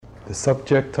The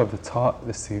subject of the talk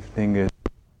this evening is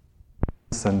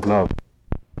peace and love.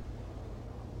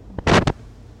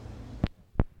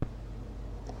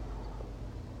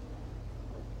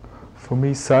 For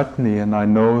me, certainly, and I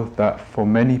know that for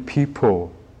many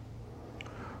people,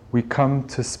 we come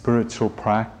to spiritual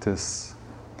practice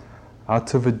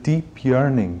out of a deep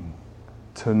yearning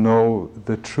to know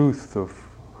the truth of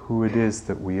who it is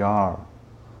that we are,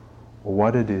 or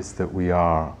what it is that we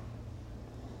are.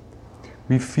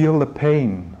 We feel the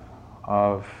pain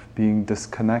of being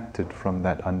disconnected from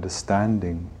that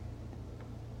understanding.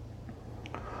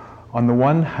 On the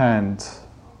one hand,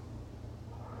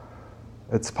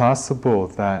 it's possible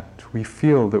that we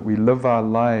feel that we live our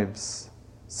lives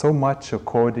so much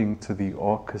according to the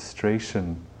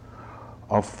orchestration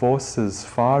of forces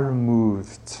far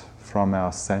removed from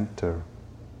our center.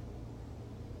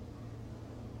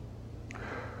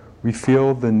 We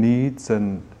feel the needs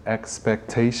and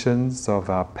expectations of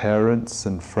our parents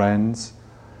and friends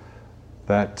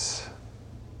that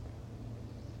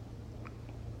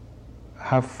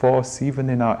have force even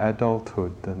in our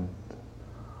adulthood and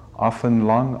often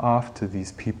long after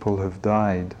these people have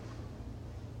died.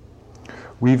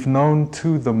 We've known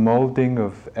too the molding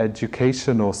of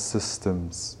educational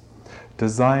systems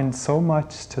designed so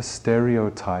much to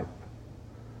stereotype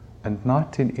and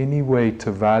not in any way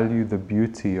to value the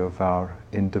beauty of our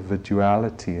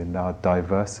individuality and our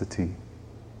diversity.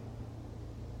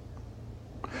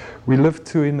 We live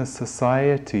too in a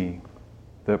society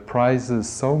that prizes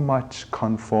so much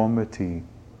conformity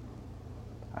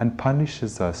and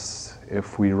punishes us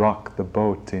if we rock the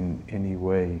boat in any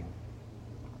way.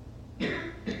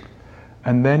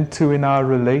 And then too in our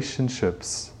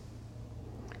relationships,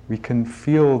 we can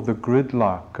feel the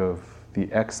gridlock of the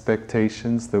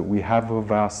expectations that we have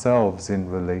of ourselves in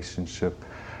relationship,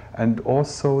 and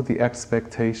also the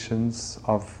expectations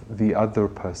of the other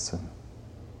person.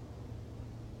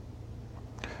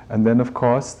 And then of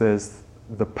course there's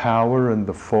the power and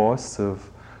the force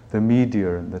of the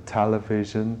media and the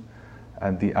television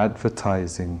and the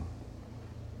advertising.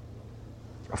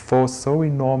 A force so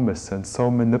enormous and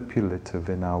so manipulative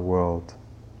in our world.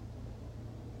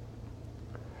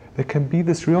 There can be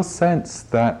this real sense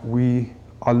that we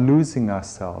are losing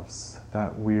ourselves,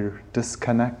 that we're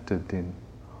disconnected in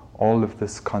all of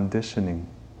this conditioning.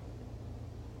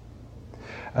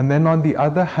 And then on the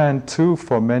other hand too,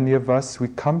 for many of us, we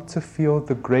come to feel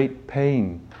the great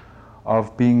pain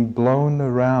of being blown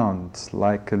around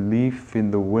like a leaf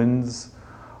in the winds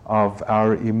of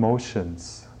our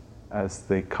emotions as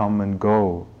they come and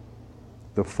go.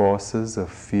 The forces of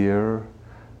fear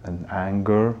and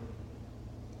anger,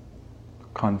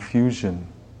 confusion.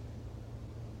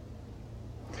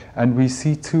 And we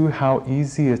see too how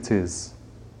easy it is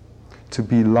to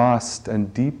be lost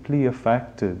and deeply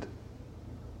affected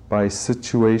by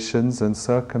situations and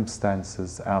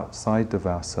circumstances outside of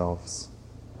ourselves,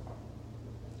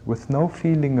 with no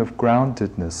feeling of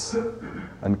groundedness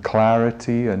and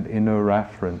clarity and inner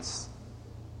reference.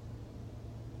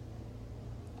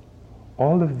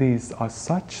 All of these are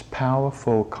such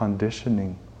powerful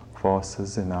conditioning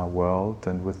forces in our world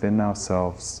and within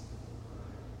ourselves.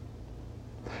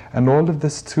 And all of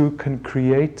this too can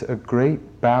create a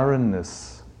great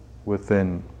barrenness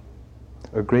within,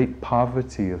 a great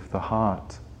poverty of the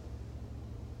heart.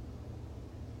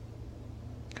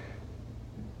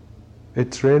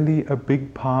 It's really a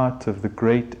big part of the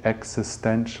great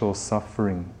existential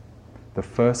suffering, the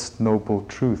first noble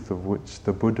truth of which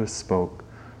the Buddha spoke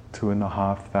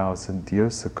 2,500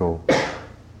 years ago.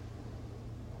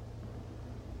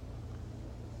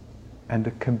 And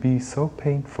it can be so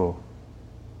painful.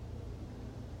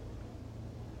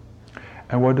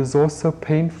 And what is also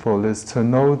painful is to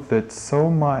know that so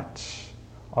much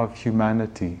of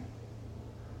humanity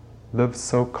lives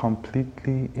so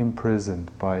completely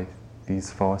imprisoned by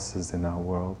these forces in our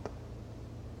world.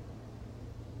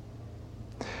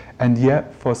 And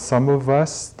yet for some of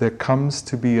us there comes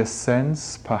to be a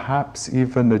sense, perhaps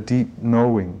even a deep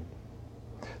knowing,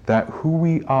 that who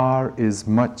we are is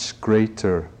much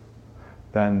greater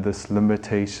than this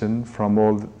limitation from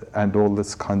all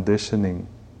this conditioning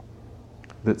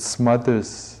that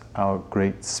smothers our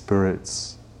great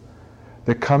spirits.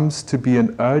 There comes to be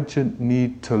an urgent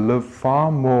need to live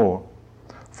far more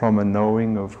from a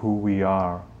knowing of who we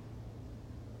are.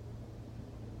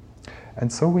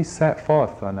 And so we set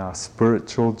forth on our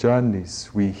spiritual journeys.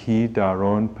 We heed our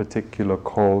own particular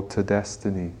call to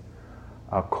destiny,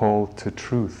 our call to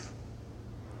truth.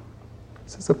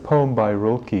 This is a poem by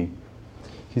Rilke.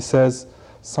 He says,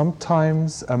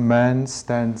 "Sometimes a man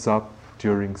stands up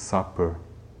during supper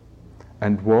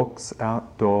and walks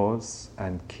outdoors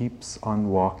and keeps on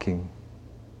walking.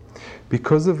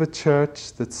 Because of a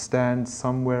church that stands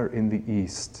somewhere in the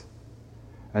east,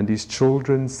 and his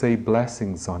children say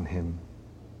blessings on him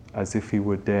as if he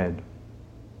were dead.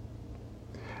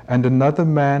 And another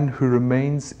man who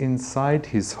remains inside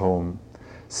his home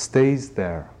stays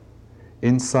there,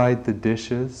 inside the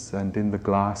dishes and in the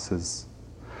glasses,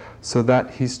 so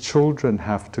that his children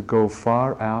have to go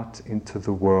far out into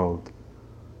the world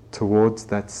towards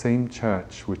that same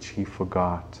church which he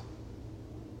forgot.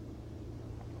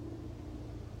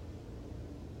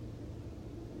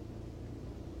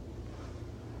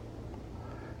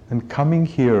 And coming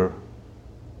here,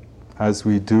 as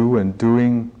we do, and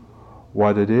doing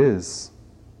what it is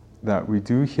that we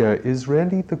do here, is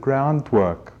really the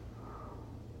groundwork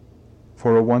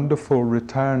for a wonderful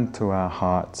return to our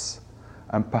hearts,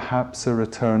 and perhaps a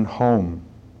return home.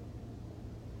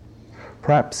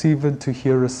 Perhaps even to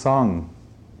hear a song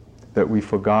that we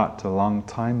forgot a long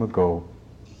time ago.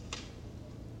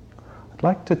 I'd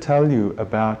like to tell you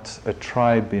about a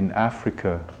tribe in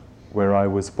Africa where I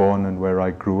was born and where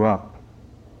I grew up.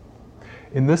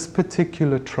 In this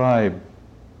particular tribe,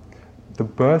 the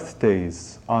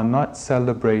birthdays are not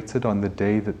celebrated on the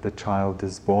day that the child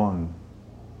is born.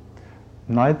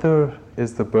 Neither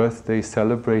is the birthday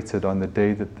celebrated on the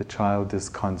day that the child is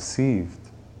conceived,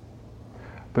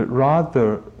 but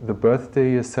rather the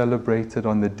birthday is celebrated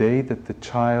on the day that the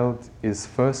child is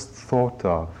first thought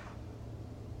of.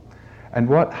 And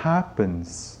what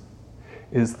happens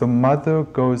is the mother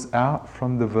goes out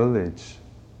from the village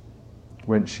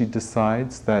when she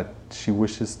decides that she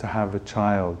wishes to have a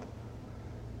child.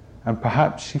 And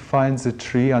perhaps she finds a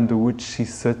tree under which she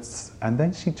sits, and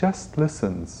then she just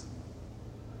listens.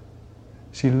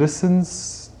 She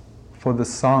listens for the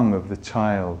song of the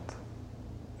child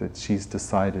that she's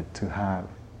decided to have.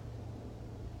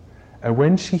 And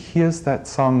when she hears that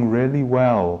song really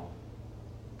well,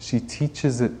 she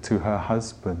teaches it to her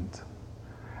husband.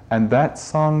 And that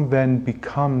song then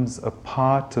becomes a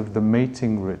part of the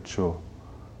mating ritual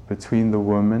between the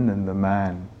woman and the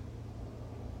man.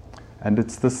 And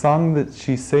it's the song that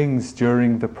she sings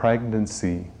during the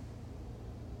pregnancy.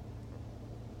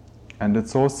 And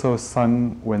it's also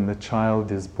sung when the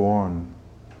child is born.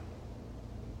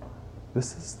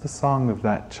 This is the song of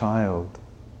that child.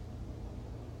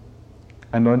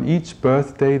 And on each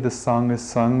birthday the song is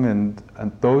sung, and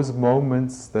those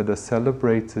moments that are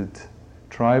celebrated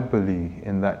tribally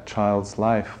in that child's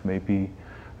life, maybe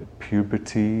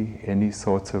puberty, any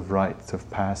sort of rite of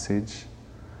passage,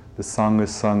 the song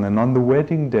is sung. And on the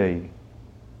wedding day,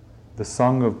 the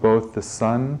song of both the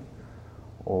son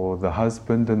or the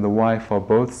husband and the wife are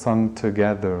both sung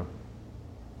together.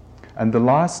 And the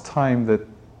last time that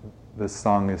the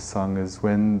song is sung is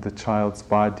when the child's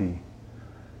body,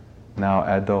 now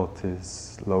adult,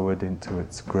 is lowered into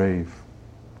its grave.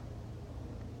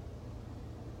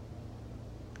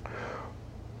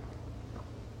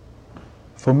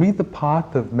 For me, the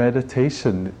path of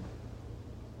meditation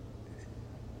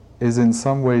is in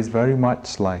some ways very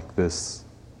much like this.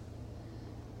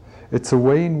 It's a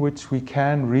way in which we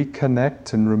can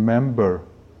reconnect and remember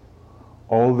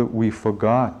all that we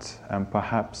forgot, and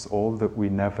perhaps all that we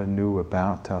never knew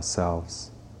about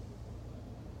ourselves.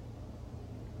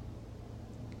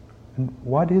 And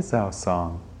what is our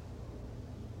song?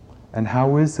 And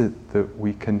how is it that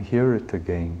we can hear it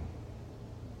again?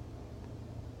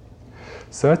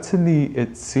 Certainly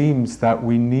it seems that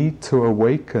we need to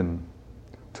awaken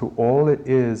to all it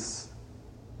is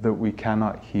that we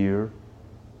cannot hear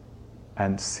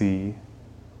and see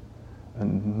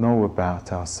and know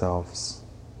about ourselves.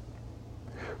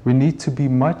 We need to be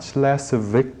much less a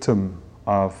victim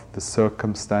of the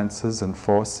circumstances and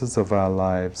forces of our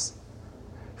lives,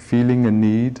 feeling a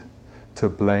need to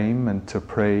blame and to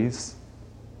praise.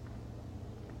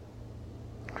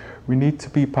 We need to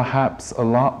be perhaps a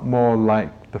lot more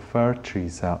like the fir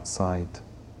trees outside,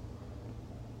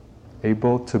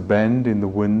 able to bend in the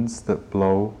winds that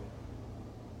blow,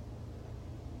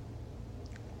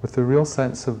 with a real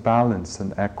sense of balance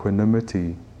and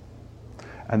equanimity.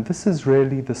 And this is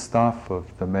really the stuff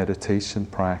of the meditation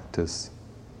practice,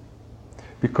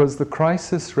 because the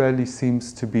crisis really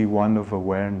seems to be one of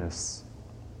awareness.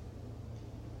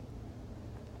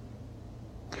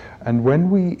 And when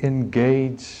we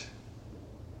engage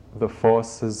the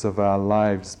forces of our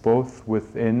lives, both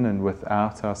within and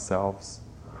without ourselves,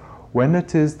 when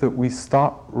it is that we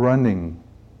stop running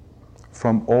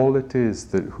from all it is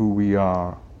that who we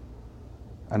are,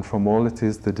 and from all it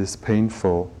is that is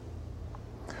painful,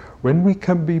 when we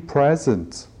can be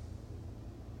present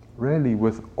really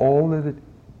with all that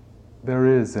there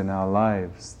is in our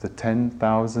lives, the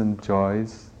 10,000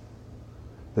 joys,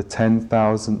 the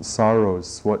 10,000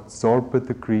 sorrows, what Zorba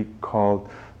the Greek called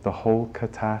the whole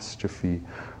catastrophe,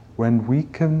 when we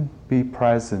can be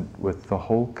present with the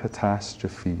whole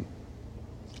catastrophe,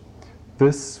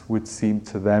 this would seem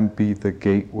to them be the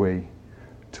gateway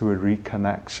to a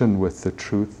reconnection with the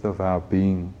truth of our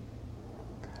being,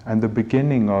 and the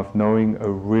beginning of knowing a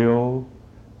real,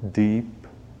 deep,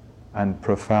 and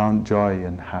profound joy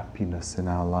and happiness in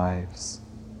our lives.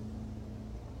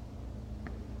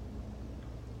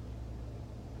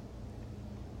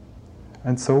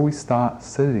 And so we start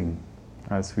sitting,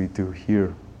 as we do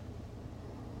here.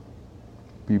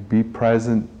 We be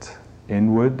present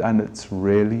inward, and it's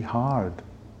really hard.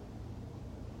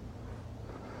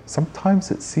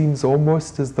 Sometimes it seems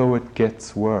almost as though it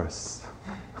gets worse.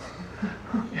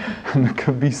 And it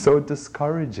can be so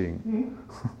discouraging.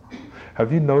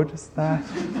 Have you noticed that?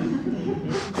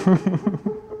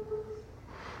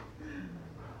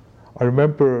 I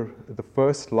remember the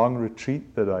first long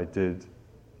retreat that I did.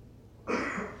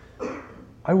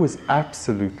 I was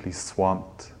absolutely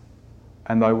swamped,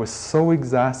 and I was so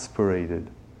exasperated.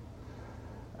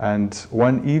 And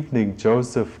one evening,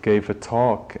 Joseph gave a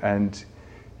talk, and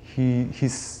he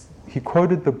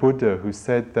quoted the Buddha, who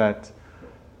said that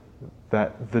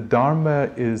the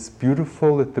Dharma is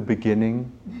beautiful at the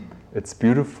beginning, it's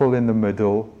beautiful in the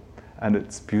middle, and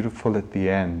it's beautiful at the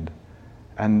end.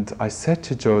 And I said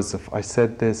to Joseph, I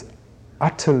said, there's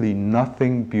utterly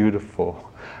nothing beautiful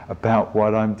about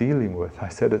what I'm dealing with. I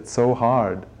said, it's so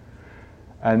hard.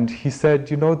 And he said,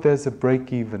 there's a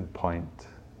break-even point.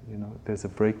 There's a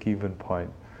break-even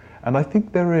point. And I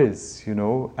think there is,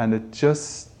 and it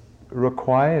just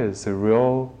requires a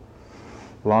real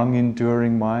long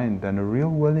enduring mind and a real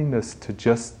willingness to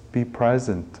just be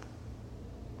present.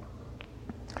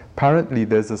 Apparently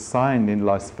there's a sign in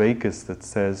Las Vegas that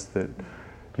says that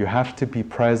you have to be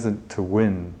present to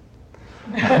win.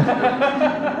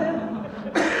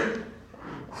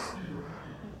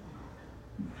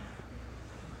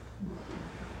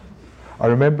 I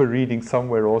remember reading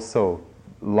somewhere also,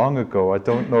 long ago, I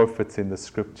don't know if it's in the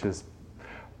scriptures,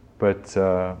 but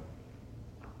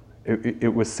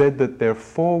it was said that there are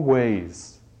 4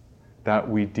 ways that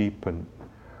we deepen.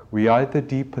 We either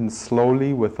deepen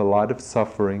slowly with a lot of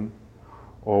suffering,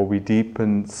 or we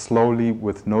deepen slowly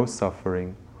with no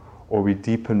suffering, or we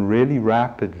deepen really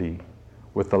rapidly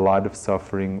with a lot of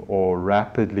suffering, or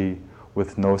rapidly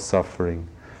with no suffering.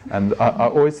 And I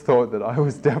always thought that I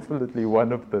was definitely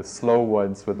one of the slow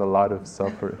ones with a lot of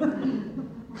suffering.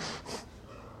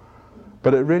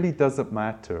 But it really doesn't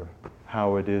matter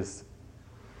how it is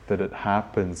that it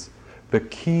happens. The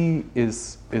key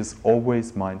is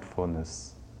always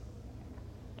mindfulness.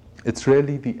 It's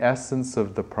really the essence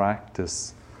of the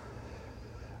practice.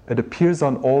 It appears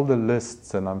on all the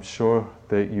lists, and I'm sure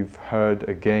that you've heard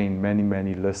again many,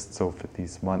 many lists over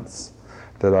these months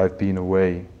that I've been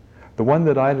away. The one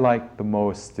that I like the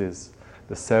most is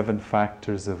the 7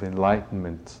 factors of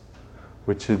enlightenment,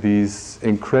 which are these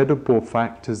incredible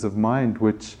factors of mind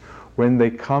which, when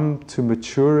they come to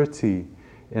maturity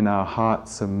in our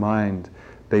hearts and mind,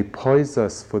 they poise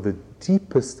us for the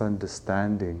deepest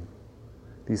understanding.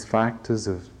 These factors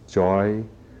of joy,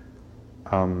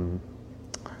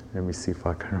 let me see if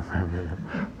I can remember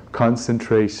them.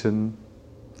 Concentration,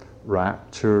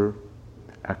 rapture,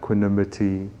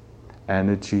 equanimity,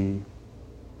 energy,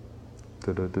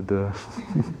 and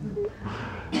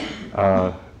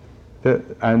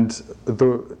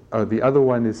the other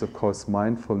one is, of course,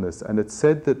 mindfulness. And it's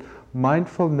said that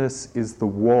mindfulness is the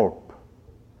warp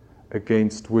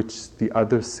against which the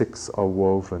other 6 are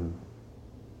woven.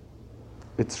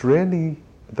 It's really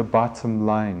the bottom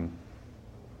line.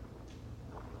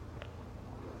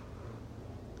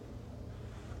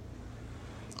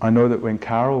 I know that when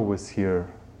Carol was here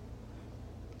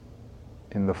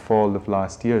in the fall of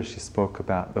last year, she spoke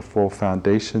about the 4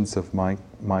 foundations of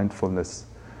mindfulness.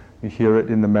 You hear it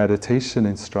in the meditation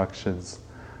instructions.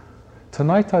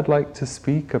 Tonight I'd like to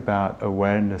speak about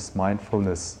awareness,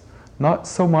 mindfulness, not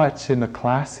so much in a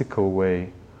classical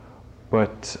way,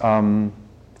 but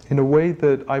in a way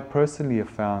that I personally have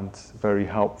found very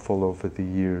helpful over the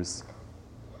years.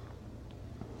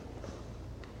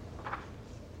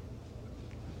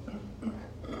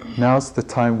 Now's the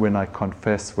time when I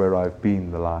confess where I've been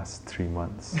the last 3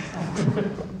 months.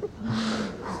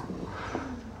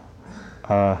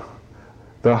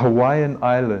 The Hawaiian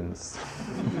Islands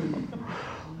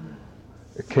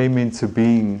came into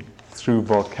being through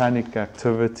volcanic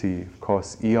activity, of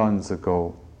course, eons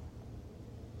ago.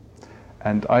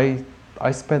 And I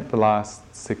spent the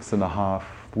last 6.5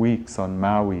 weeks on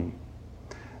Maui.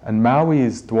 And Maui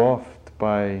is dwarfed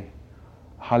by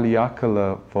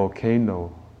Haleakala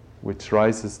volcano, which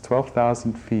rises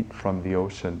 12,000 feet from the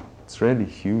ocean. It's really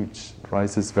huge, it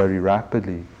rises very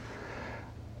rapidly.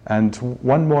 And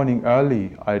one morning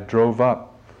early, I drove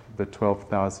up the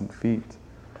 12,000 feet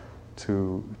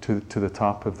to the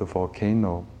top of the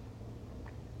volcano.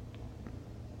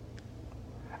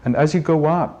 And as you go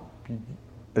up,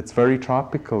 it's very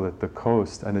tropical at the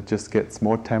coast, and it just gets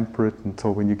more temperate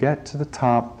until when you get to the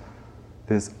top,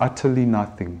 there's utterly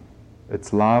nothing.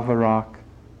 It's lava rock,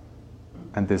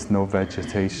 and there's no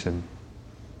vegetation.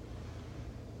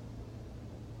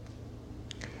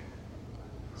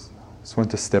 Just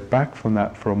want to step back from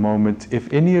that for a moment.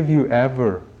 If any of you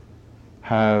ever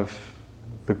have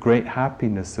the great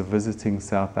happiness of visiting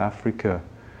South Africa,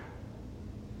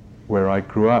 where I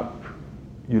grew up,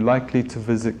 you're likely to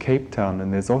visit Cape Town,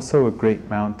 and there's also a great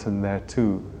mountain there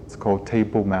too. It's called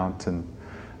Table Mountain.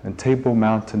 And Table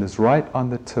Mountain is right on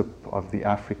the tip of the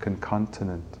African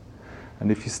continent.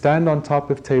 And if you stand on top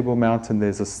of Table Mountain,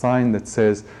 there's a sign that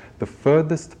says, the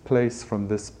furthest place from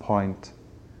this point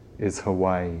is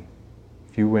Hawaii.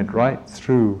 If you went right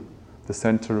through the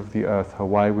center of the earth,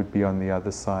 Hawaii would be on the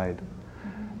other side.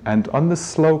 And on the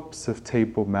slopes of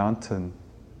Table Mountain,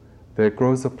 there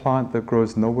grows a plant that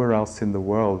grows nowhere else in the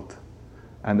world.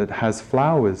 And it has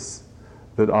flowers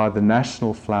that are the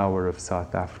national flower of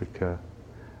South Africa.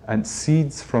 And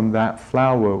seeds from that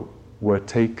flower were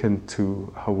taken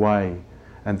to Hawaii.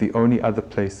 And the only other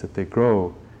place that they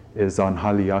grow is on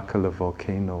Haleakala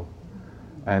volcano.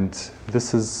 And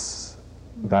this is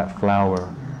that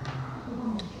flower.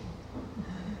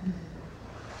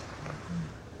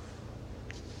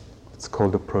 It's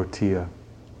called a protea.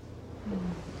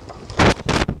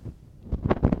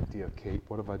 Dear Kate,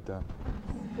 what have I done?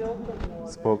 Spilled the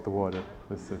water. Spilled the water.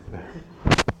 Listen.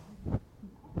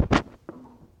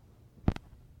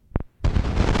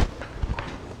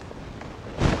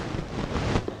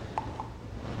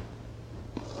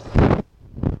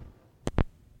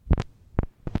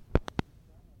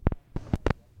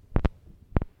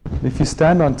 If you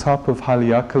stand on top of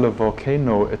Haleakala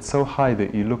volcano, it's so high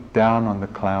that you look down on the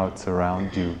clouds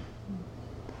around you.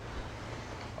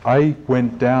 I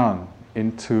went down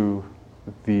into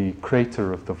the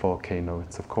crater of the volcano.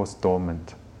 It's of course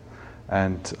dormant.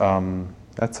 And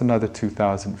that's another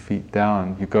 2,000 feet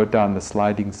down. You go down the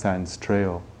Sliding Sands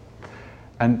Trail.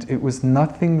 And it was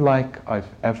nothing like I've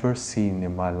ever seen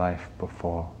in my life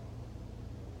before.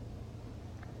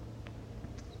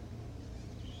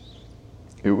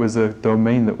 It was a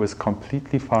domain that was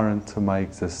completely foreign to my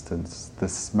existence.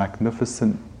 This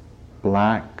magnificent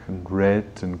black and red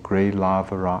and grey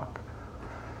lava rock.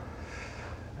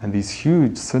 And these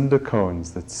huge cinder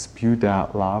cones that spewed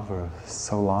out lava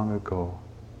so long ago.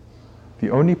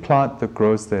 The only plant that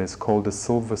grows there is called a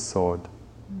silver sword.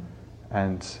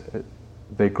 And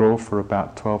they grow for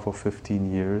about 12 or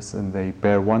 15 years, and they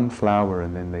bear one flower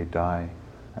and then they die.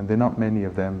 And there are not many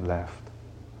of them left.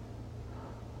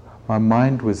 My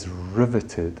mind was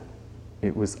riveted.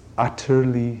 It was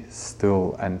utterly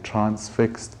still and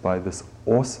transfixed by this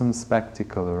awesome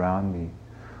spectacle around me.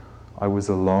 I was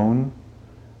alone,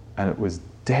 and it was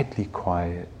deadly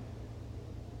quiet.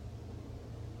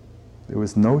 There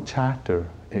was no chatter.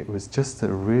 It was just a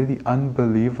really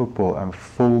unbelievable and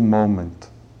full moment.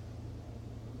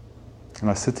 And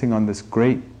I was sitting on this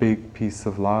great big piece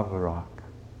of lava rock,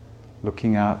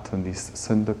 looking out on these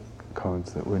cinder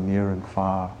cones that were near and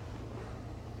far.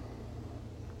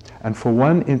 And for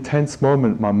one intense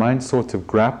moment, my mind sort of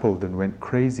grappled and went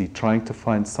crazy, trying to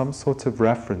find some sort of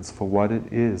reference for what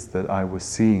it is that I was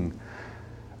seeing.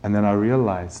 And then I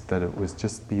realized that it was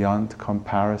just beyond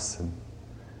comparison.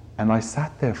 And I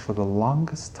sat there for the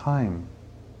longest time,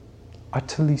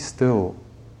 utterly still,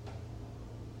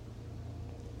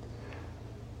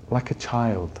 like a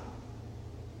child.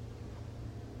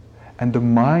 And a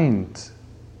mind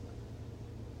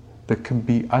that can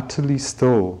be utterly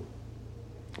still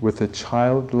with a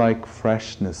childlike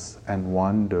freshness and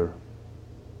wonder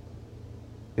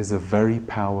is a very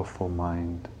powerful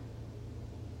mind.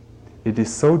 It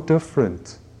is so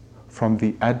different from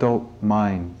the adult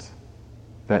mind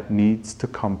that needs to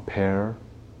compare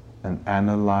and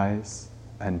analyze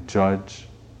and judge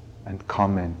and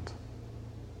comment.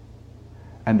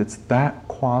 And it's that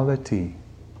quality,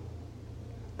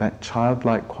 that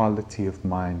childlike quality of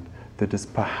mind, that is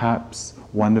perhaps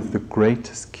one of the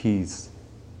greatest keys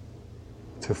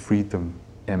to freedom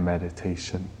in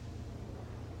meditation.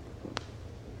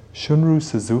 Shunryu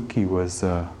Suzuki was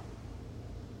a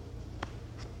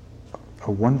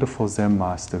wonderful Zen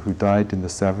master who died in the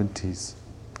 70s.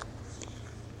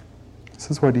 This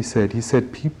This is what he said. He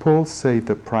said, people say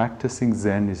that practicing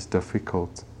Zen is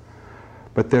difficult,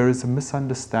 but there is a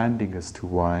misunderstanding as to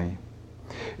why.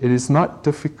 It is not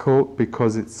difficult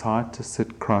because it's hard to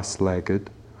sit cross-legged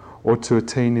or to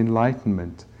attain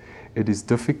enlightenment. It is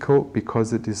difficult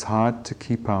because it is hard to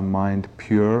keep our mind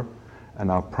pure and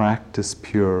our practice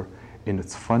pure in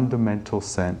its fundamental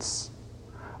sense.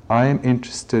 I am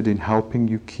interested in helping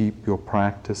you keep your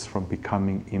practice from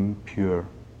becoming impure.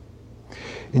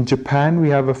 In Japan, we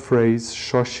have a phrase,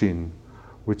 shoshin,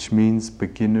 which means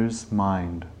beginner's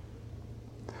mind.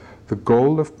 The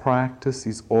goal of practice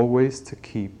is always to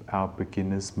keep our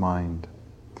beginner's mind.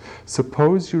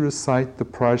 Suppose you recite the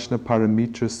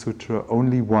Prajnaparamita Sutra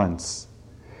only once.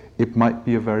 It might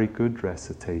be a very good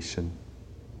recitation.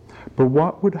 But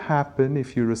what would happen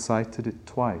if you recited it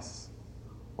twice,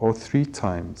 or 3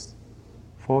 times,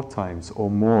 4 times, or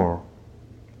more?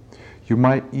 You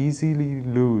might easily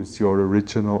lose your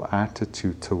original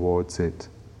attitude towards it.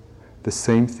 The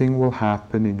same thing will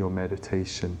happen in your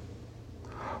meditation.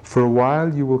 For a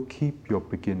while you will keep your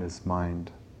beginner's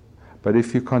mind. But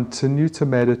if you continue to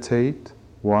meditate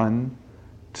 1,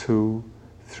 2,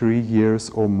 3 years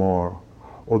or more,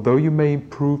 although you may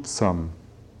improve some,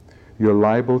 you're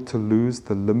liable to lose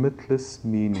the limitless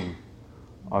meaning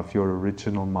of your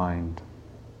original mind.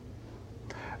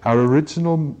 Our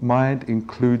original mind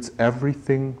includes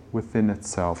everything within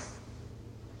itself.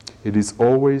 It is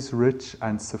always rich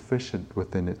and sufficient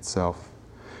within itself.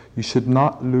 You should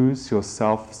not lose your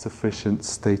self-sufficient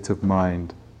state of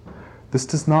mind. This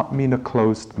does not mean a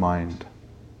closed mind,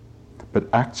 but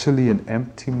actually an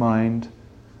empty mind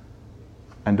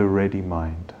and a ready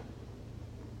mind.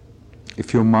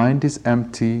 If your mind is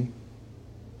empty,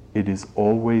 it is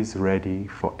always ready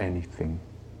for anything.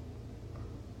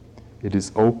 It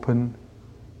is open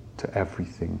to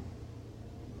everything.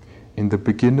 In the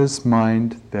beginner's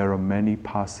mind, there are many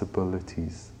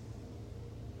possibilities.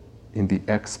 In the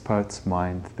expert's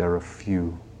mind, there are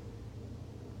few.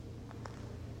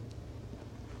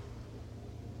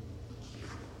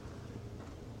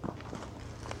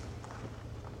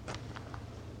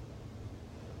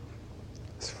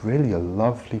 It's really a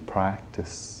lovely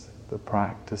practice, the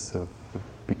practice of the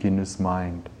beginner's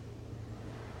mind.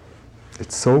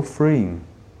 It's so freeing.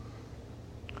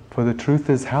 For the truth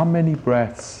is, how many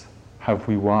breaths have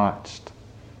we watched?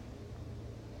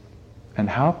 And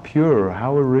how pure,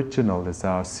 how original is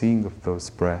our seeing of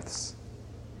those breaths?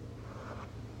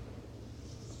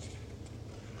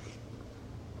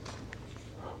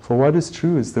 For what is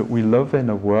true is that we live in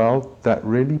a world that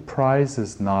really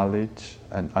prizes knowledge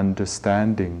and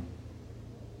understanding.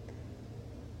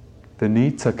 The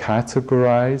need to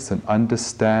categorize and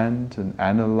understand and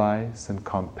analyze and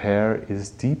compare is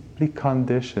deeply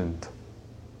conditioned.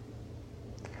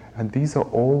 And these are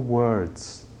all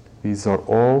words. These are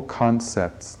all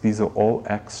concepts. These are all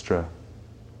extra.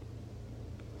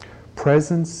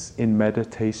 Presence in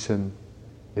meditation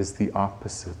is the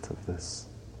opposite of this.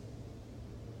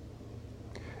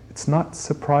 It's not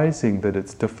surprising that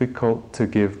it's difficult to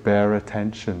give bare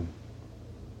attention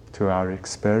to our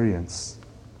experience.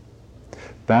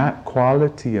 That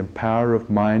quality and power of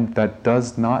mind that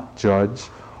does not judge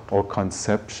or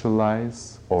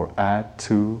conceptualize or add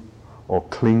to or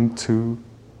cling to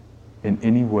in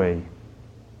any way.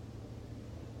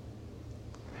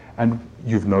 And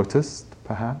you've noticed,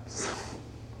 perhaps,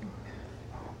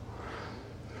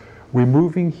 we're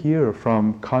moving here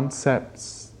from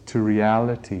concepts to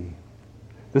reality.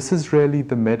 This is really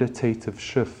the meditative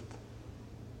shift.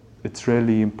 It's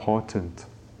really important.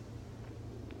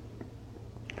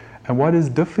 And what is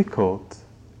difficult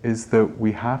is that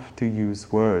we have to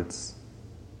use words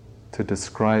to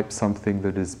describe something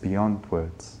that is beyond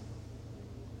words.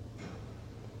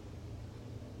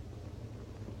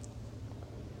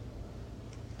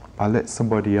 I'll let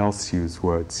somebody else use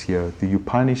words here. The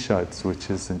Upanishads,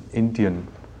 which is an Indian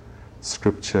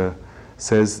scripture,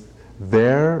 says,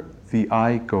 "There the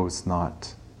eye goes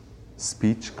not,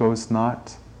 speech goes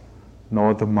not,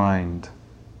 nor the mind.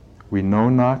 We know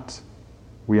not,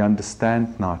 we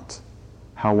understand not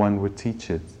how one would teach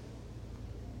it."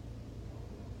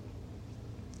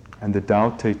 And the Tao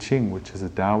Te Ching, which is a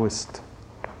Taoist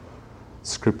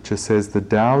scripture, says the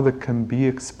Tao that can be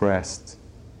expressed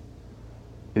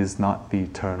is not the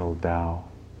eternal Tao.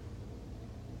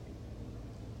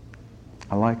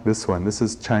 I like this one. This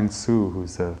is Chang Tzu,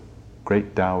 who's a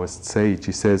great Taoist sage.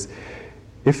 He says,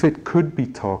 if it could be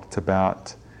talked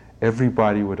about,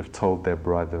 everybody would have told their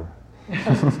brother.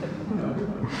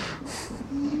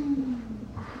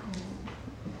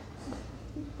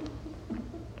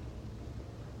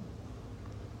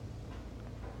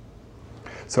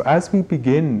 So as we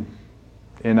begin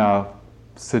in our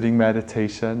sitting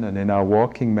meditation and in our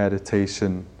walking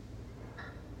meditation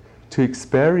to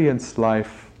experience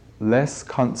life less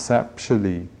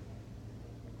conceptually,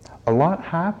 a lot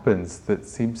happens that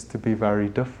seems to be very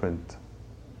different.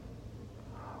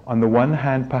 On the one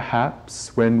hand,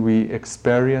 perhaps, when we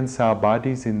experience our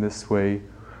bodies in this way,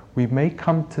 we may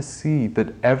come to see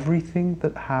that everything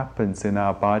that happens in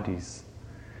our bodies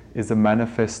is a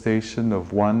manifestation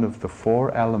of one of the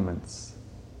four elements.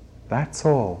 That's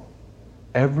all.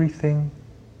 Everything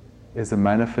is a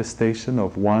manifestation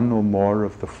of one or more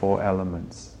of the four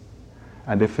elements.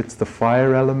 And if it's the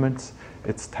fire element,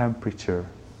 it's temperature,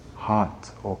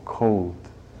 hot or cold.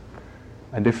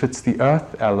 And if it's the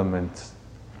earth element,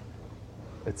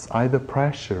 it's either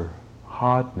pressure,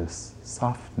 hardness,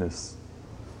 softness.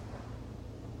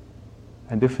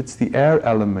 And if it's the air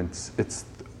element, it's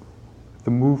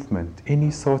the movement,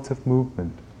 any sort of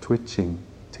movement, twitching,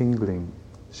 tingling,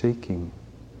 shaking.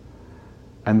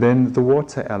 And then the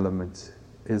water element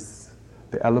is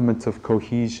the element of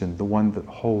cohesion, the one that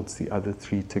holds the other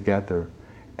three together.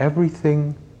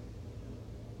 Everything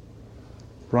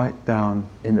right down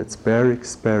in its bare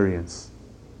experience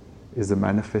is a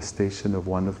manifestation of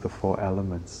one of the four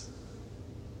elements.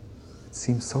 It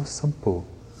seems so simple.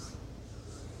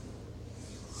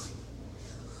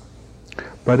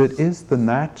 But it is the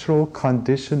natural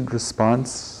conditioned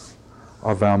response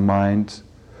of our mind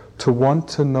to want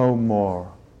to know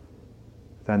more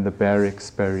than the bare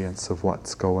experience of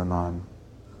what's going on.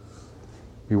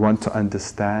 We want to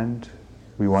understand,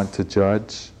 we want to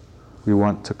judge, we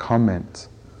want to comment.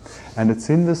 And it's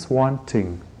in this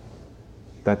wanting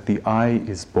that the I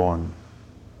is born.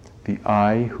 The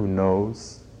I who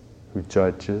knows, who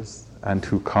judges, and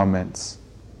who comments.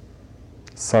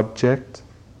 Subject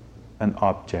and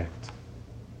object.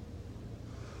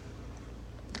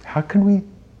 How can we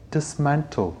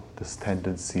dismantle this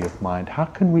tendency of mind? How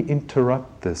can we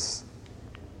interrupt this?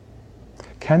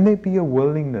 Can there be a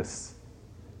willingness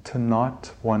to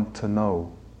not want to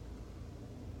know?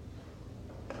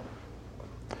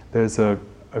 There's a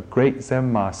great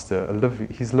Zen master,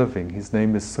 he's living, his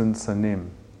name is Sun Sanim.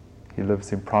 He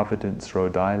lives in Providence,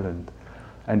 Rhode Island.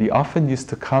 And he often used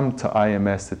to come to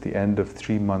IMS at the end of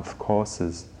 3-month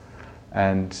courses.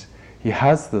 And he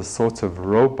has this sort of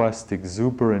robust,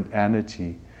 exuberant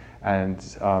energy. And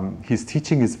his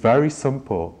teaching is very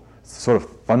simple, sort of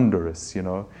thunderous, you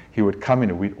know. He would come in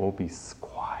and we'd all be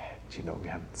quiet, you know, we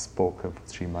haven't spoken for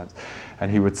 3 months. And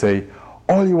he would say,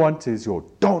 all you want is your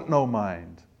don't know mind.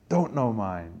 Don't know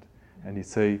mind. And he'd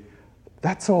say,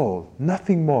 that's all,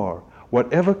 nothing more.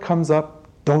 Whatever comes up,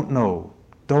 don't know,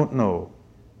 don't know.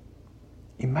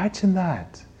 Imagine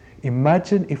that.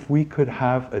 Imagine if we could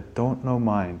have a don't know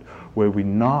mind where we're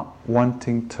not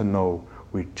wanting to know,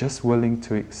 we're just willing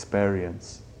to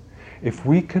experience. If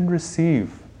we can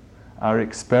receive our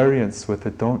experience with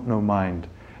a don't know mind,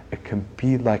 it can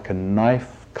be like a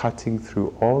knife cutting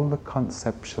through all the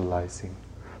conceptualizing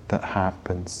that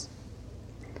happens.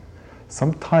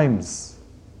 Sometimes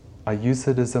I use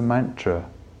it as a mantra.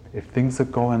 If things are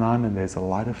going on and there's a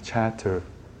lot of chatter,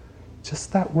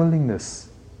 just that willingness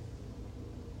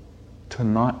to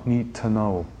not need to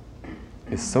know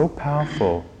is so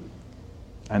powerful,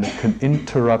 and it can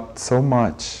interrupt so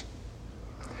much.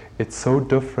 It's so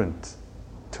different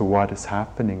to what is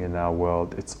happening in our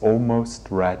world. It's almost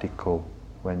radical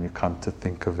when you come to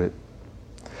think of it.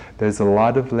 There's a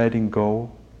lot of letting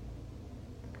go.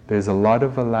 There's a lot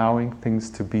of allowing things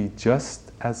to be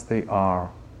just as they are.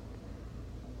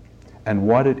 And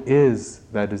what it is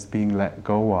that is being let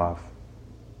go of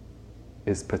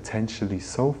is potentially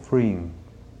so freeing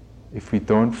if we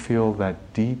don't feel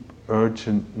that deep,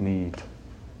 urgent need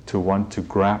to want to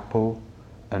grapple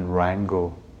and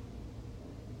wrangle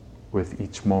with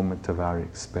each moment of our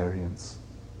experience.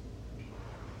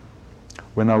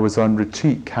 When I was on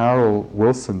retreat, Carol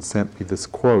Wilson sent me this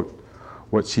quote.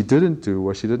 What she didn't do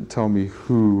was she didn't tell me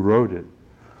who wrote it,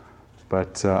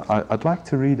 but I'd like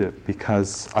to read it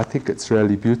because I think it's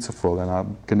really beautiful, and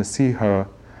I'm going to see her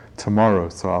tomorrow,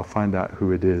 so I'll find out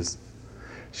who it is.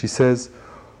 She says,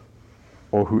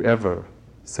 or whoever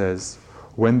says,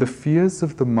 when the fears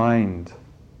of the mind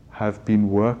have been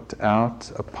worked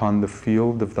out upon the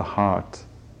field of the heart,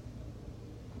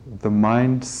 the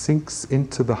mind sinks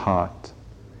into the heart,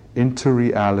 into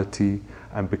reality,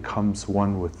 and becomes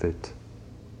one with it.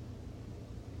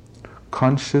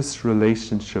 Conscious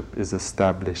relationship is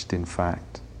established, in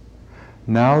fact.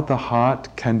 Now the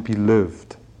heart can be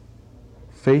lived.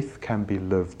 Faith can be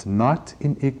lived, not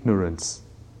in ignorance,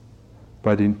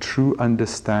 but in true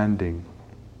understanding.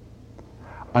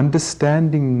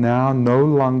 Understanding now no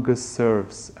longer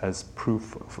serves as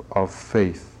proof of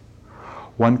faith.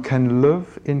 One can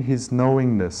live in his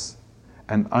knowingness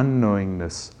and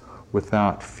unknowingness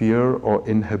without fear or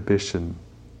inhibition.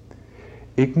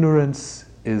 Ignorance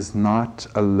is not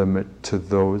a limit to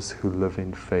those who live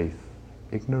in faith.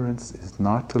 Ignorance is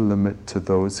not a limit to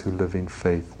those who live in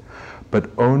faith, but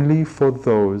only for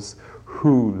those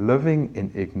who, living in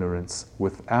ignorance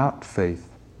without faith,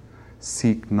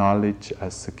 seek knowledge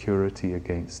as security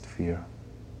against fear.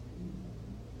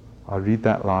 I'll read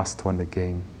that last one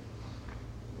again.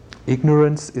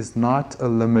 Ignorance is not a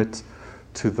limit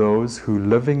to those who,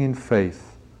 living in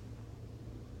faith,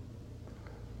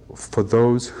 for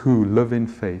those who live in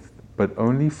faith, but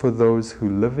only for those who,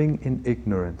 living in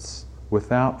ignorance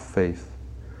without faith,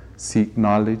 seek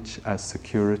knowledge as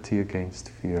security against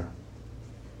fear.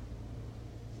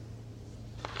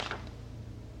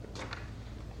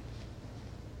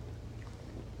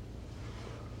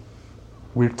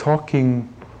 We're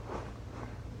talking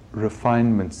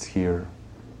refinements here,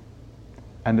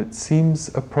 and it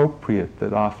seems appropriate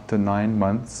that after 9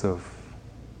 months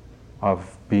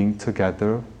of being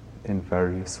together in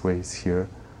various ways here,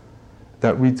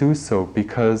 that we do so,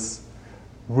 because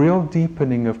real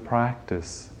deepening of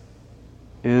practice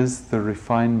is the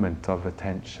refinement of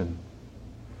attention,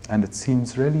 and it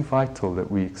seems really vital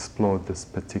that we explore this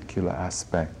particular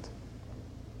aspect.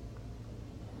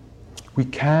 We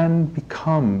can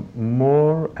become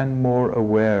more and more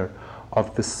aware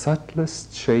of the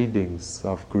subtlest shadings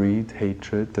of greed,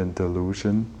 hatred, and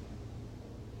delusion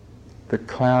that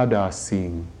cloud our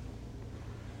seeing.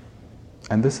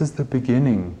 And this is the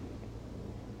beginning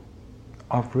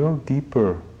of real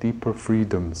deeper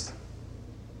freedoms.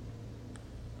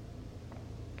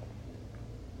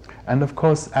 And of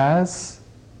course, as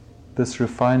this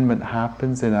refinement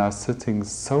happens in our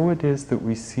sittings, so it is that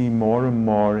we see more and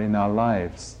more in our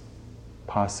lives,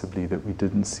 possibly that we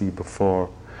didn't see before.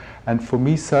 And for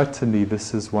me, certainly,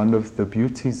 this is one of the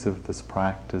beauties of this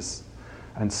practice,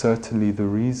 and certainly the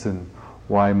reason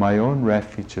why my own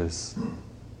refuges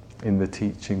in the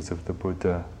teachings of the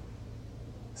Buddha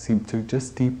seem to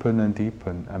just deepen and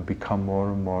deepen and become more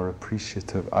and more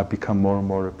appreciative. I become more and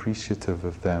more appreciative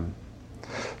of them.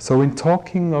 So in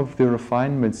talking of the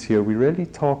refinements here, we're really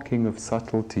talking of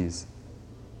subtleties.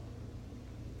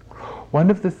 One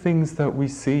of the things that we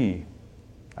see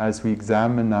as we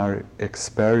examine our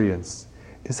experience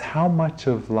is how much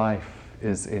of life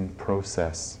is in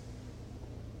process.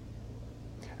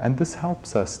 And this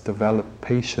helps us develop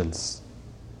patience.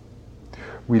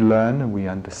 We learn and we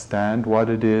understand what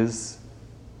it is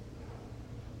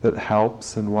that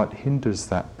helps and what hinders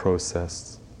that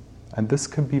process. And this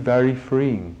can be very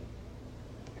freeing.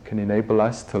 It can enable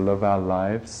us to live our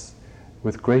lives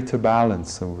with greater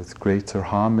balance and with greater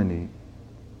harmony.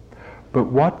 But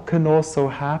what can also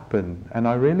happen, and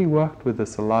I really worked with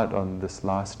this a lot on this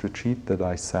last retreat that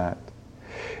I sat,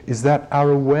 is that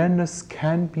our awareness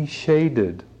can be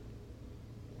shaded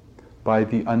by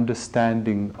the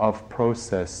understanding of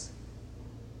process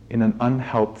in an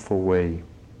unhelpful way.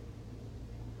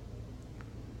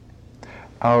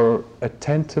 Our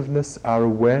attentiveness, our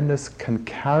awareness can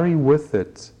carry with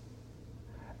it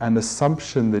an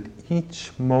assumption that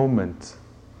each moment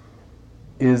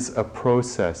is a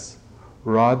process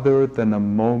rather than a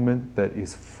moment that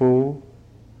is full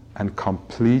and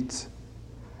complete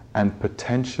and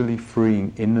potentially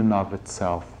freeing in and of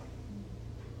itself.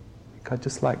 I'd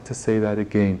just like to say that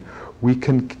again.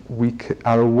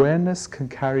 Our awareness can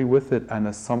carry with it an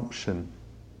assumption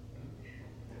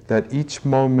that each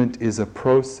moment is a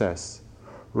process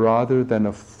rather than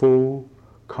a full,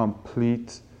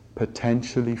 complete,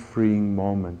 potentially freeing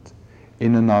moment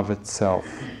in and of itself.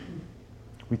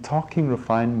 We're talking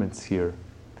refinements here,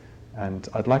 and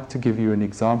I'd like to give you an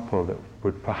example that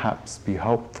would perhaps be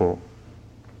helpful.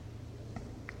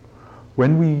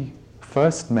 When we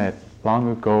first met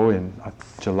long ago in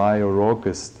July or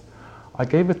August, I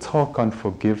gave a talk on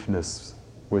forgiveness,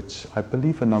 which I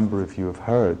believe a number of you have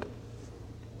heard.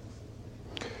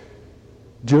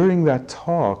 During that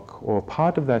talk, or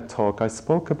part of that talk, I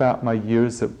spoke about my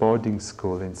years at boarding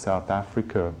school in South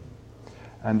Africa.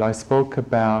 And I spoke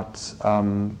about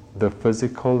the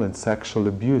physical and sexual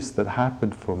abuse that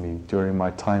happened for me during my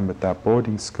time at that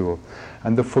boarding school,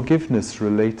 and the forgiveness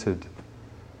related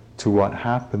to what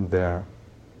happened there.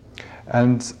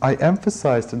 And I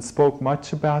emphasized and spoke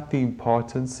much about the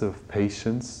importance of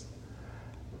patience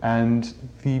and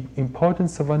the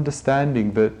importance of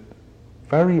understanding that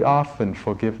very often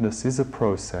forgiveness is a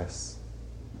process,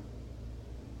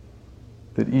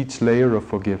 that each layer of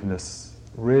forgiveness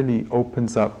really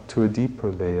opens up to a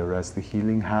deeper layer. As the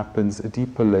healing happens, a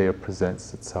deeper layer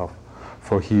presents itself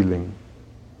for healing.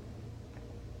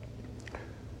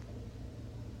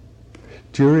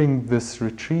 During this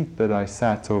retreat that I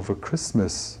sat over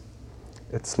Christmas,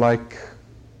 it's like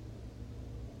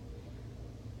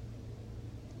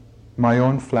my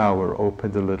own flower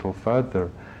opened a little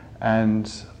further,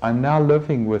 and I'm now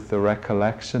living with the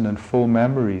recollection and full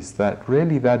memories that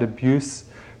really that abuse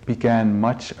began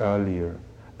much earlier,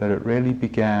 that it really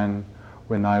began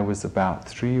when I was about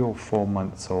 3 or 4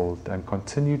 months old and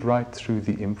continued right through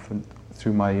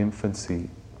through my infancy.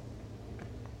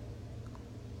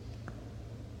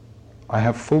 I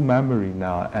have full memory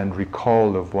now and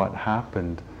recall of what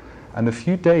happened. And a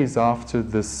few days after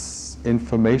this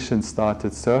information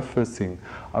started surfacing,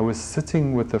 I was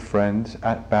sitting with a friend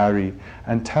at Barry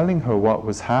and telling her what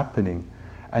was happening.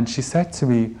 And she said to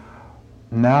me,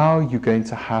 now you're going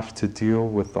to have to deal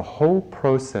with the whole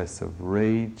process of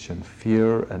rage and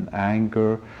fear and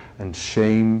anger and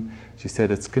shame. She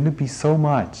said, it's going to be so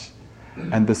much.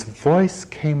 And this voice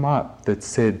came up that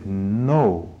said,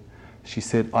 no. She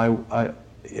said,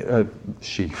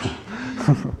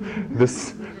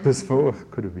 this voice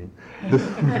could have been,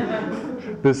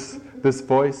 this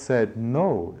voice said,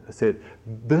 no. I said,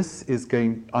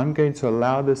 I'm going to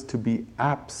allow this to be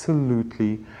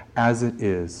absolutely as it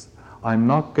is. I'm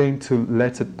not going to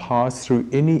let it pass through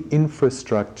any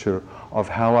infrastructure of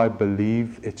how I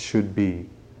believe it should be.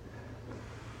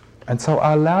 And so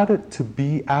I allowed it to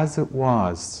be as it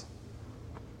was,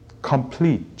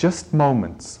 complete, just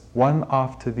moments, one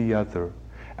after the other.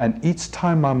 And each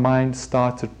time my mind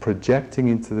started projecting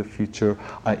into the future,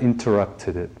 I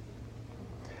interrupted it.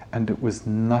 And it was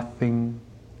nothing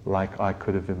like I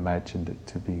could have imagined it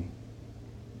to be.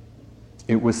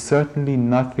 It was certainly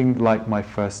nothing like my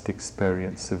first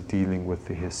experience of dealing with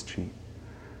the history.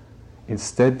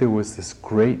 Instead, there was this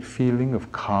great feeling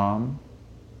of calm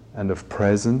and of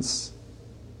presence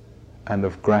and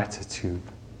of gratitude.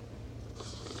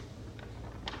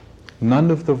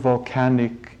 None of the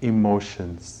volcanic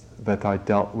emotions that I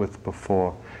dealt with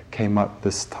before came up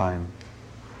this time.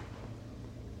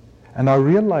 And I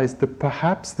realized that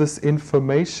perhaps this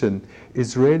information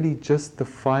is really just the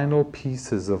final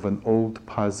pieces of an old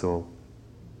puzzle,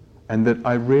 and that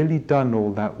I've really done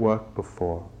all that work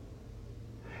before.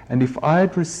 And if I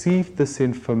had received this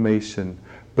information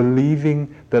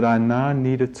believing that I now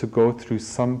needed to go through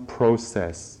some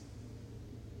process,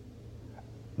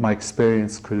 my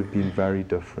experience could have been very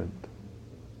different.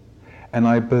 And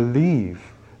I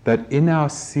believe that in our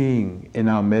seeing, in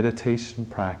our meditation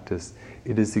practice,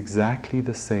 it is exactly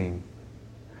the same.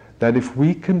 That if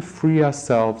we can free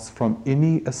ourselves from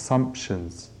any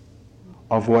assumptions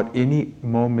of what any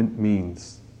moment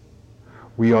means,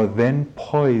 we are then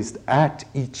poised at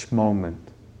each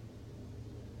moment.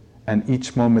 And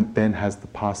each moment then has the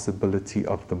possibility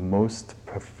of the most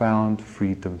profound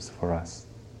freedoms for us.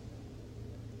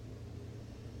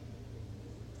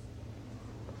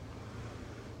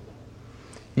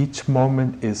 Each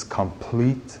moment is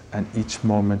complete and each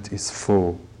moment is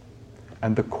full.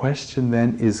 And the question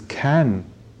then is, can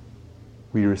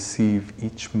we receive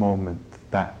each moment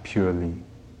that purely?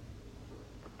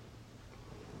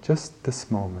 Just this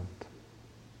moment,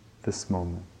 this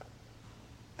moment,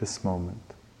 this moment.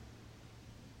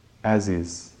 As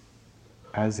is,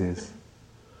 as is,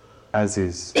 as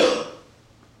is.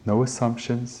 No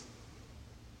assumptions,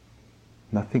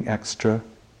 nothing extra.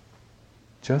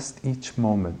 Just each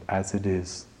moment as it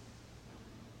is.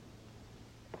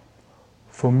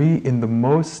 For me, in the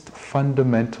most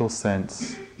fundamental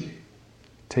sense,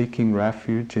 taking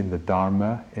refuge in the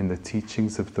Dharma, in the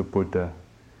teachings of the Buddha,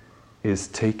 is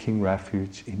taking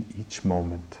refuge in each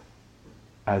moment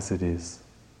as it is.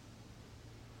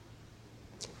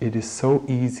 It is so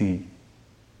easy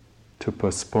to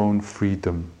postpone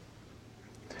freedom.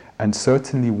 And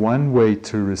certainly one way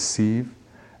to receive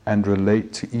and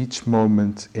relate to each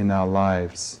moment in our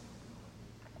lives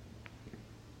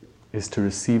is to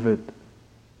receive it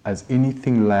as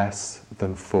anything less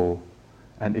than full.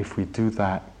 And if we do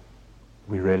that,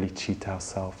 we really cheat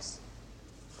ourselves.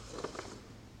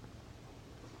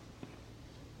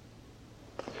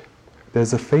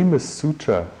 There's a famous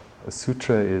sutra. A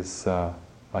sutra is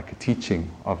like a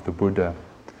teaching of the Buddha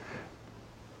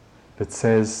that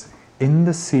says, in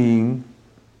the seeing,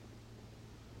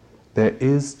 there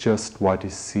is just what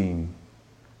is seen.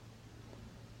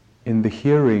 In the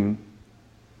hearing,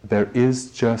 there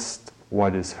is just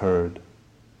what is heard.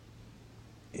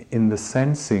 In the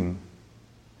sensing,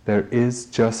 there is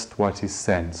just what is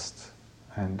sensed.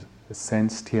 And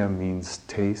sensed here means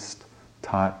taste,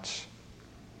 touch,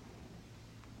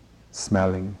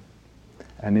 smelling.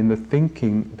 And in the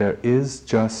thinking, there is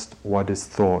just what is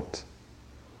thought.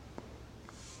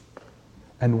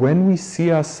 And when we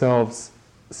see ourselves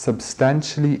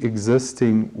substantially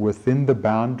existing within the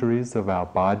boundaries of our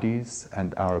bodies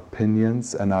and our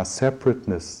opinions and our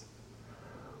separateness,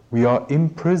 we are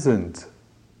imprisoned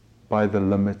by the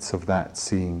limits of that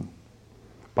seeing,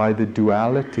 by the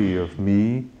duality of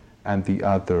me and the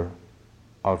other,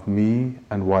 of me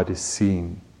and what is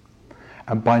seen.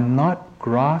 And by not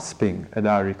grasping at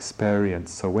our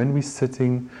experience, so when we're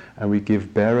sitting and we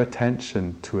give bare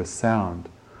attention to a sound,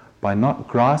 by not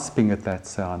grasping at that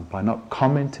sound, by not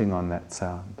commenting on that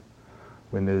sound,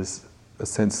 when there's a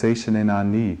sensation in our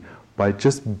knee, by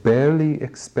just barely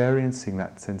experiencing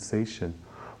that sensation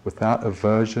without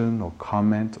aversion or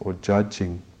comment or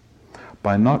judging,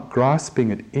 by not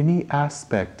grasping at any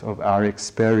aspect of our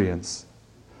experience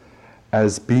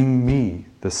as being me,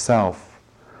 the self,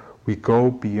 we go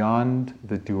beyond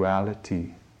the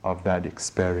duality of that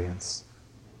experience.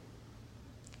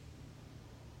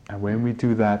 And when we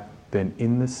do that, then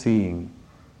in the seeing,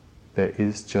 there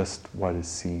is just what is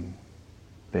seen.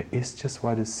 There is just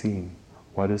what is seen,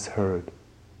 what is heard,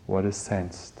 what is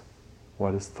sensed,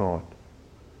 what is thought.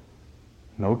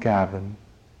 No Gavin,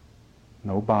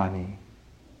 no Bani,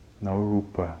 no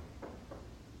Rupa.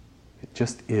 It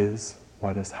just is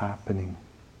what is happening.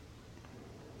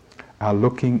 Our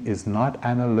looking is not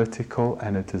analytical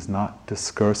and it is not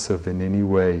discursive in any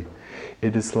way.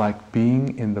 It is like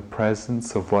being in the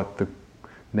presence of what the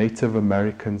Native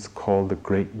Americans call the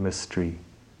great mystery.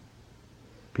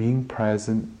 Being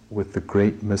present with the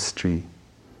great mystery,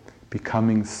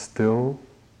 becoming still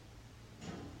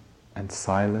and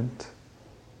silent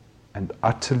and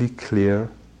utterly clear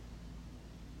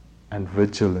and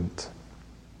vigilant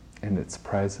in its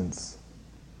presence.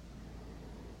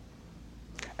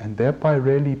 And thereby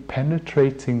really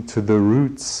penetrating to the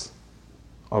roots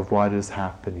of what is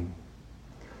happening.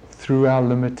 Through our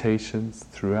limitations,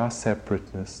 through our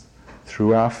separateness,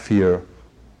 through our fear,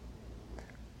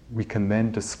 we can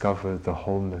then discover the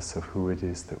wholeness of who it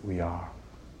is that we are.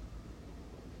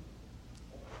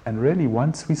 And really,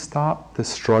 once we stop the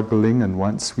struggling and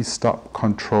once we stop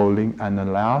controlling and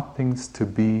allow things to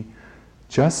be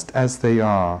just as they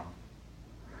are,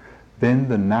 then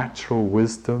the natural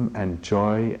wisdom and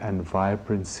joy and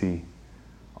vibrancy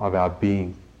of our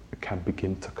being can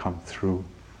begin to come through.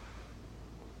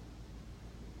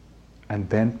 And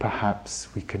then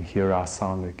perhaps we can hear our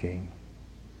song again.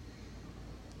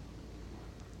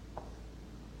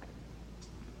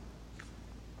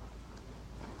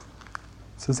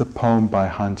 This is a poem by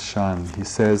Hans Shan. He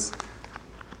says,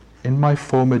 "In my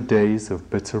former days of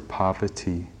bitter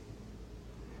poverty,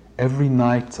 every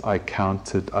night I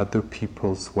counted other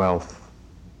people's wealth.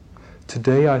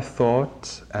 Today I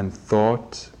thought and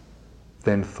thought,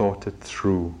 then thought it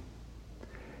through.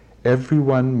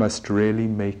 Everyone must really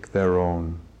make their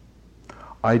own.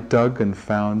 I dug and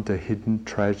found a hidden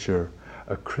treasure,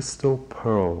 a crystal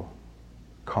pearl,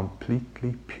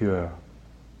 completely pure.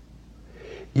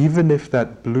 Even if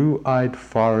that blue-eyed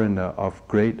foreigner of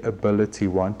great ability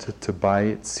wanted to buy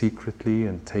it secretly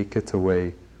and take it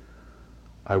away,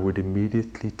 I would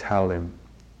immediately tell him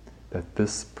that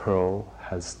this pearl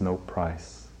has no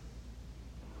price.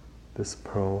 This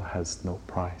pearl has no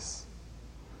price."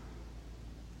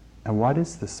 And what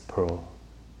is this pearl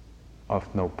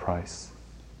of no price?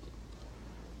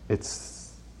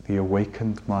 It's the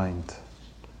awakened mind.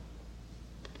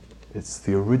 It's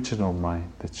the original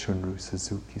mind that Shunryu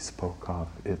Suzuki spoke of.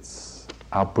 It's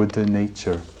our Buddha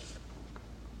nature.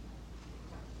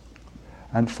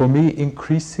 And for me,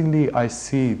 increasingly I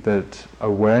see that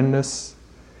awareness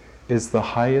is the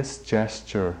highest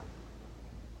gesture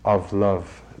of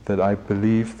love that I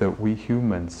believe that we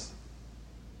humans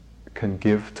can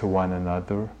give to one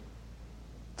another,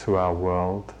 to our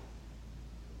world,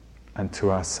 and to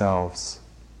ourselves.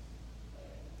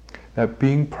 That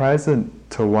being present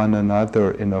to one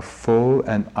another in a full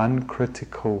and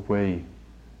uncritical way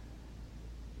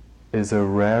is a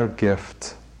rare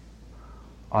gift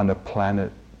on a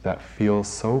planet that feels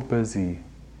so busy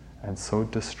and so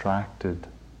distracted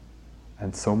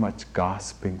and so much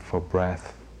gasping for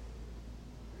breath.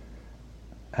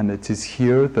 And it is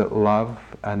here that love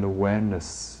and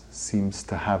awareness seems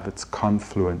to have its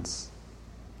confluence.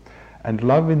 And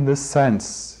love in this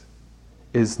sense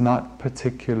is not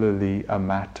particularly a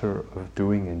matter of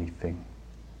doing anything.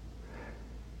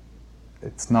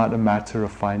 It's not a matter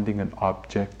of finding an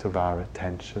object of our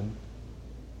attention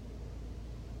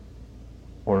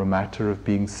or a matter of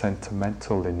being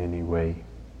sentimental in any way.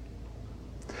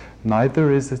 Neither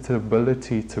is it an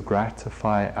ability to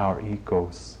gratify our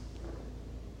egos.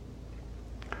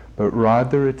 but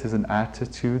rather it is an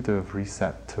attitude of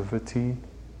receptivity,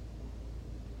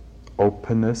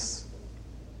 openness,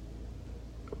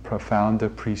 profound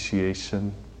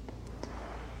appreciation,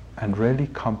 and really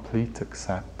complete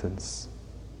acceptance.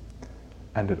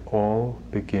 And it all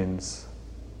begins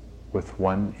with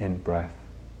one in-breath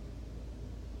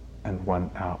and one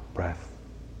out-breath.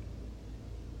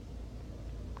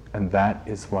 And that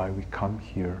is why we come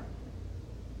here.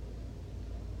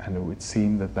 And it would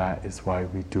seem that that is why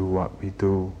we do what we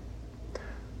do.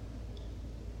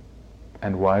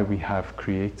 And why we have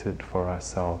created for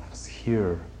ourselves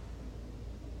here,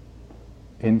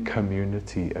 in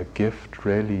community, a gift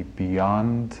really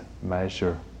beyond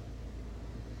measure.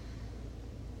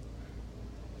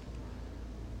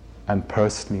 And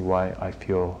personally, why I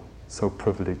feel so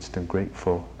privileged and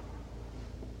grateful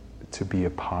to be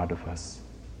a part of us.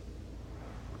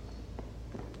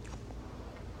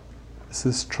 This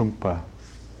is Trungpa.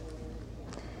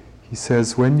 He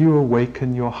says, when you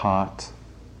awaken your heart,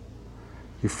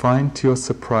 you find to your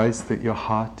surprise that your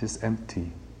heart is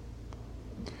empty.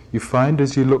 You find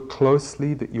as you look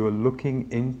closely that you are looking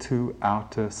into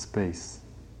outer space.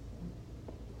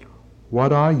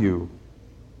 What are you?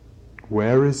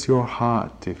 Where is your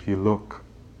heart if you look?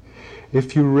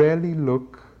 If you really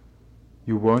look,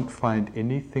 you won't find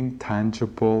anything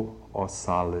tangible or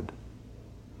solid.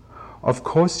 Of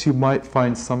course, you might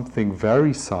find something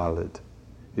very solid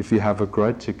if you have a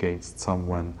grudge against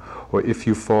someone, or if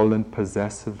you've fallen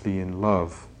possessively in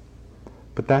love.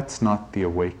 But that's not the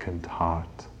awakened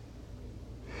heart.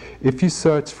 If you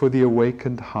search for the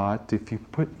awakened heart, if you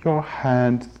put your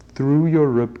hand through your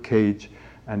rib cage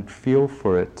and feel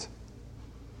for it,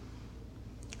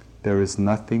 there is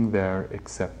nothing there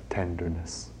except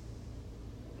tenderness.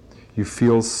 You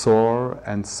feel sore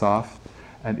and soft,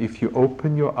 and if you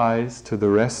open your eyes to the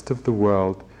rest of the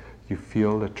world, you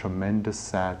feel a tremendous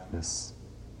sadness.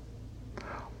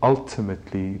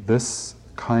 Ultimately, this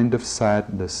kind of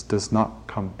sadness does not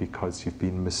come because you've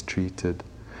been mistreated,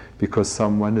 because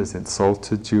someone has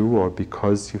insulted you, or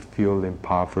because you feel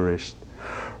impoverished.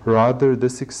 Rather,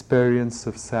 this experience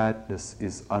of sadness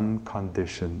is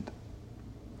unconditioned.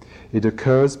 It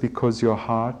occurs because your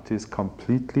heart is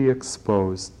completely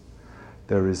exposed.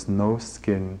 There is no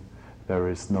skin, there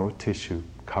is no tissue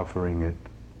covering it.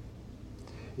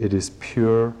 It is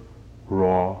pure,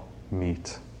 raw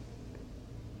meat.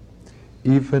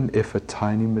 Even if a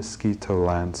tiny mosquito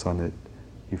lands on it,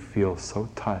 you feel so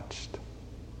touched.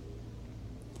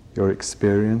 Your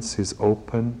experience is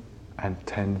open and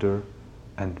tender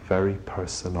and very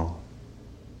personal.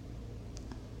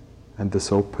 And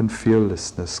this open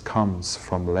fearlessness comes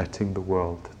from letting the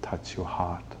world touch your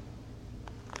heart.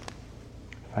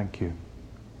 Thank you.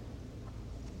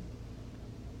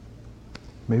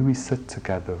 May we sit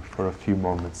together for a few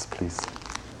moments, please.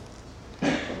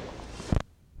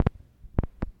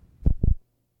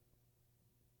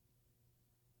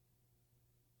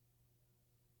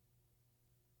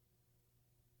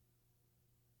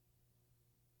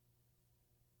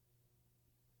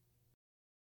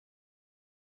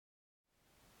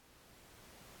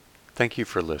 Thank you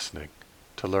for listening.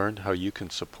 To learn how you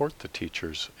can support the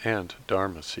teachers and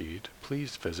Dharma Seed,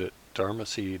 please visit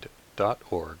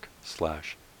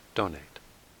dharmaseed.org/donate.